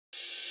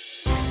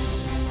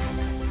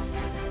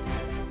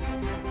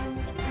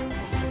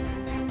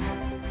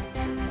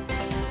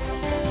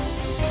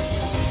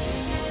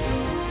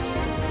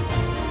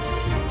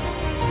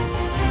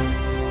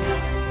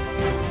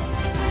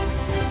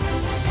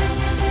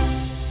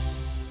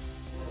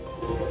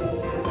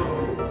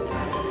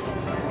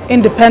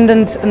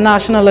Independent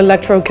National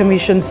Electoral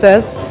Commission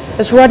says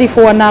it's ready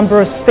for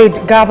Anambra state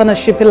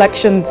governorship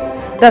elections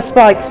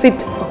despite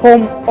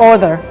sit-home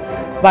order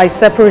by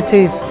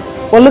separatists.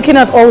 We're looking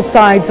at all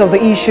sides of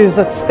the issues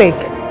at stake.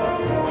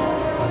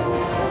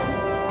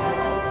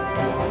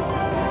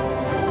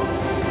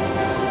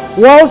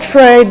 World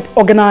Trade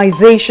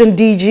Organization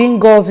DG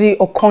Ngozi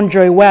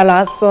Okonjo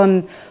Iweala's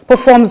son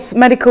performs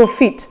medical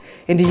feat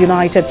in the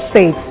United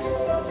States.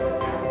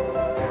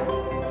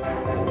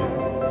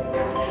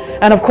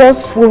 And of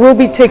course, we will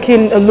be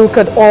taking a look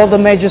at all the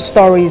major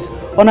stories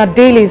on our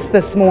dailies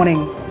this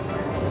morning.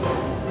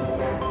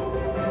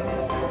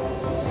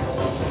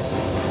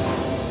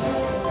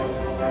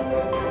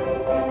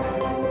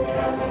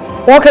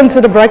 Welcome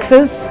to the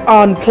breakfast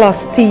on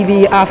Plus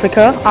TV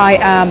Africa. I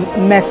am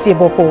Messi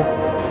Bopo.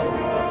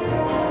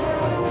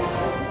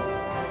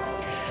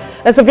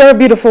 It's a very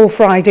beautiful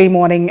Friday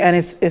morning, and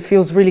it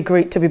feels really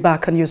great to be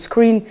back on your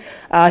screen.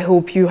 I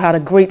hope you had a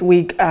great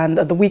week and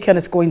the weekend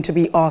is going to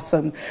be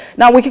awesome.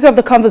 Now, we kick off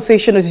the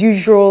conversation as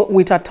usual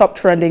with our top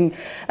trending.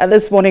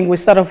 This morning, we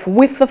start off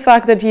with the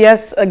fact that,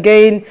 yes,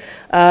 again,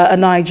 a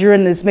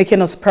Nigerian is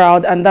making us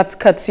proud, and that's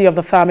courtesy of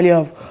the family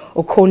of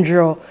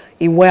Okonjo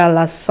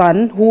Iweala's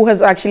son, who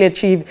has actually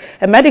achieved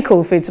a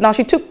medical feat. Now,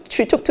 she took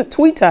to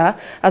Twitter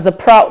as a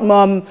proud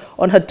mom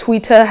on her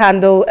Twitter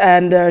handle,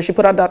 and she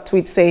put out that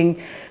tweet saying,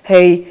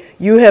 "Hey,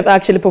 you have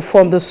actually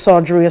performed this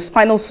surgery, a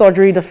spinal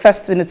surgery, the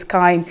first in its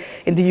kind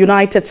in the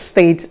United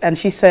States." And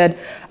she said,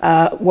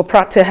 "We're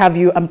proud to have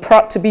you. I'm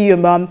proud to be your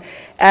mom."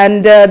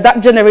 And that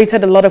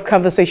generated a lot of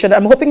conversation.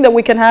 I'm hoping that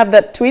we can have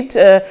that tweet,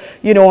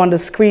 on the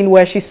screen,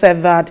 where she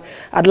said that.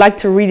 I'd like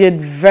to read it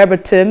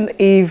verbatim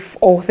if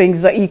all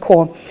things are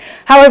equal.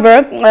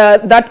 However,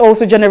 that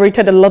also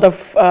generated a lot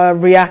of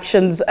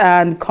reactions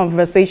and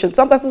conversations.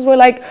 Some persons were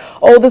like,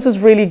 "Oh, this is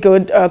really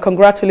good.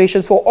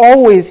 Congratulations for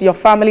always. Your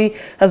family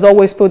has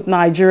always put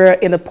Nigeria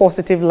in a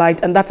positive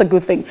light, and that's a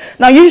good thing."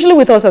 Now, usually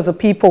with us as a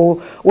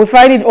people, we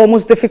find it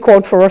almost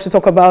difficult for us to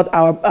talk about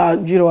our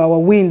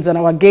wins and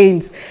our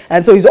gains,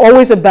 and so it's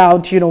always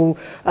about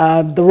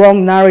the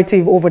wrong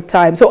narrative over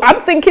time. So I'm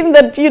thinking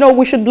that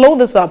we should blow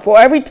this up. For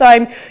every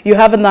time you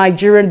have a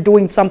Nigerian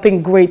doing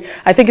something great,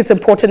 I think it's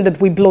important that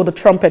we blow the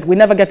trumpet. We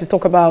never get to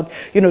talk about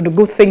the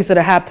good things that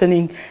are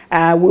happening.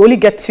 We only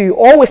get to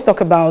always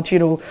talk about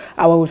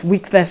our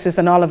weaknesses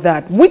and all of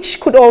that, which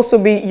could also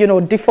be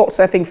default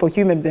setting for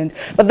human beings.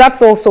 But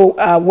that's also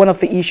one of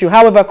the issue.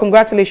 However,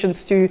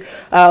 congratulations to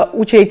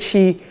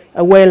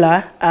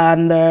Iweala,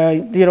 and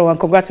and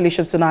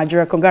congratulations to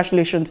Nigeria.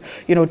 Congratulations,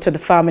 to the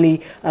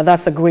family.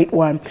 That's a great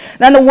one.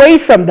 Then away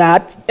from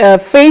that,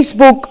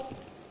 Facebook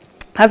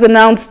has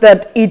announced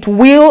that it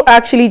will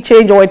actually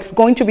change, or it's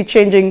going to be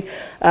changing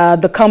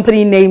the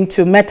company name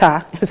to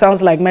Meta. It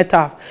sounds like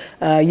Meta,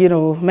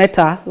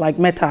 Meta, like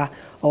Meta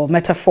or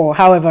metaphor,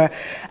 however.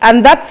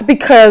 And that's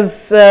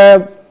because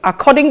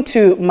according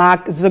to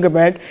Mark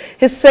Zuckerberg,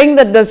 he's saying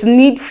that there's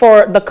need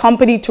for the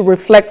company to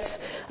reflect,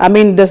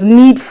 there's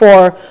need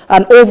for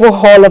an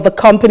overhaul of the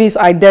company's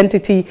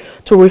identity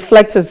to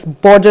reflect its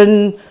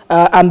modern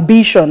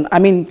ambition.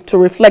 To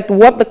reflect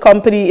what the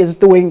company is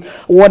doing,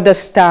 what they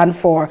stand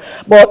for.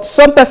 But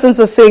some persons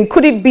are saying,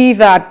 could it be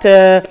that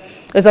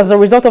it's as a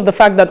result of the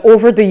fact that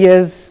over the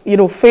years,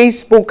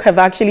 Facebook have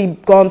actually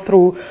gone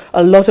through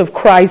a lot of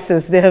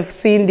crisis. They have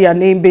seen their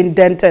name being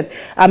dented.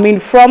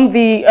 From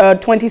the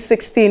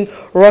 2016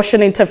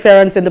 Russian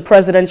interference in the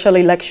presidential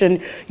election,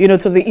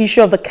 to the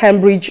issue of the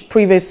Cambridge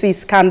privacy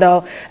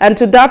scandal, and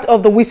to that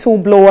of the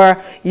whistleblower,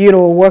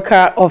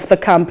 worker of the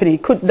company.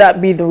 Could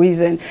that be the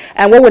reason?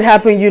 And what would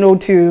happen,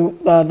 to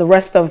the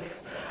rest of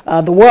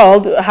the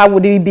world? How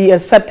would it be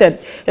accepted?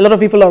 A lot of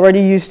people are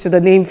already used to the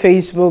name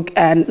Facebook,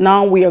 and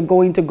now we are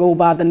going to go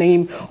by the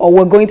name, or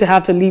we're going to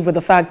have to live with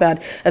the fact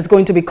that it's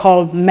going to be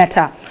called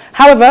Meta.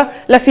 However,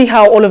 let's see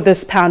how all of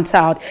this pans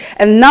out.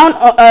 And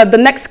now the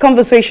next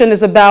conversation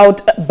is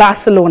about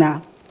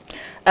Barcelona.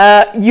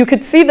 You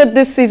could see that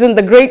this season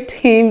the great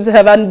teams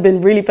haven't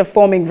been really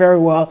performing very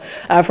well.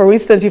 For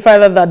instance, you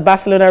find out that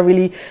Barcelona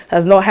really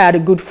has not had a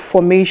good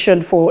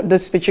formation for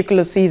this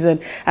particular season,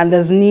 and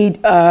there's need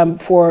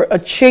for a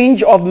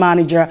change of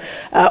manager.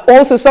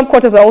 Also, some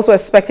quarters are also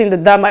expecting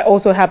that might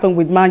also happen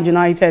with Man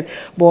United,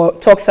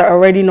 but talks are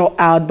already not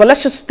out. But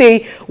let's just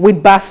stay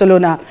with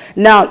Barcelona.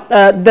 Now,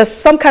 there's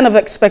some kind of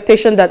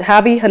expectation that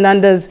Xavi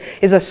Hernandez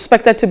is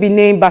expected to be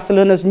named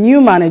Barcelona's new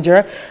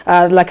manager.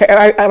 Like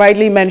I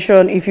rightly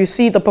mentioned, if you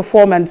see the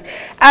performance.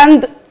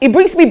 And it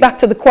brings me back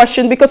to the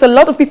question, because a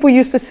lot of people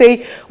used to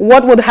say,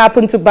 what would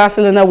happen to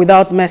Barcelona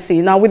without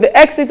Messi? Now, with the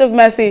exit of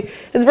Messi,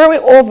 it's very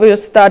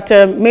obvious that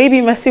maybe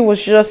Messi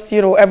was just,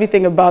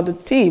 everything about the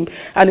team.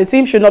 And the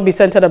team should not be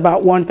centered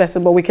about one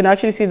person. But we can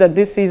actually see that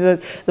this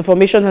season, the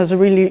formation has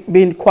really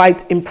been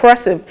quite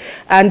impressive.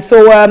 And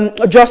so,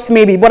 just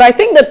maybe. But I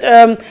think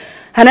that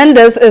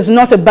Hernandez is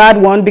not a bad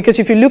one, because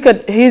if you look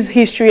at his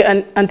history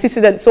and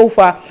antecedents so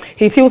far,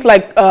 he feels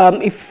like,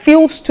 it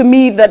feels to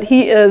me that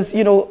he is,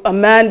 you know, a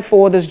man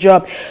for this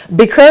job,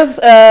 because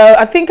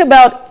I think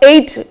about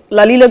 8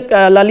 La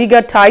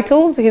Liga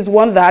titles, he's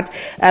won that,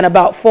 and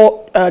about 4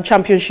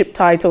 championship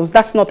titles.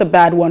 That's not a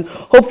bad one.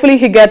 Hopefully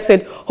he gets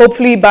it.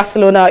 Hopefully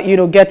Barcelona, you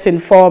know, gets in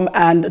form,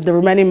 and the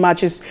remaining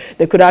matches,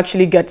 they could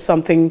actually get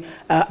something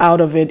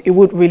out of it. It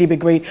would really be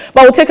great.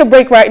 But we'll take a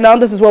break right now.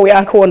 This is where we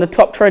anchor on the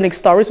top trending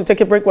stories. We'll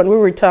take a break. When we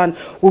return,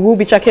 we will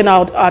be checking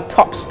out our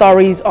top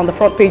stories on the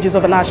front pages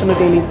of the national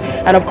dailies.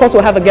 And of course,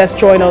 we'll have a guest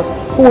join us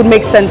who would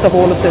make sense of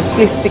all of this.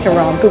 Please stick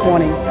around. Good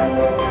morning.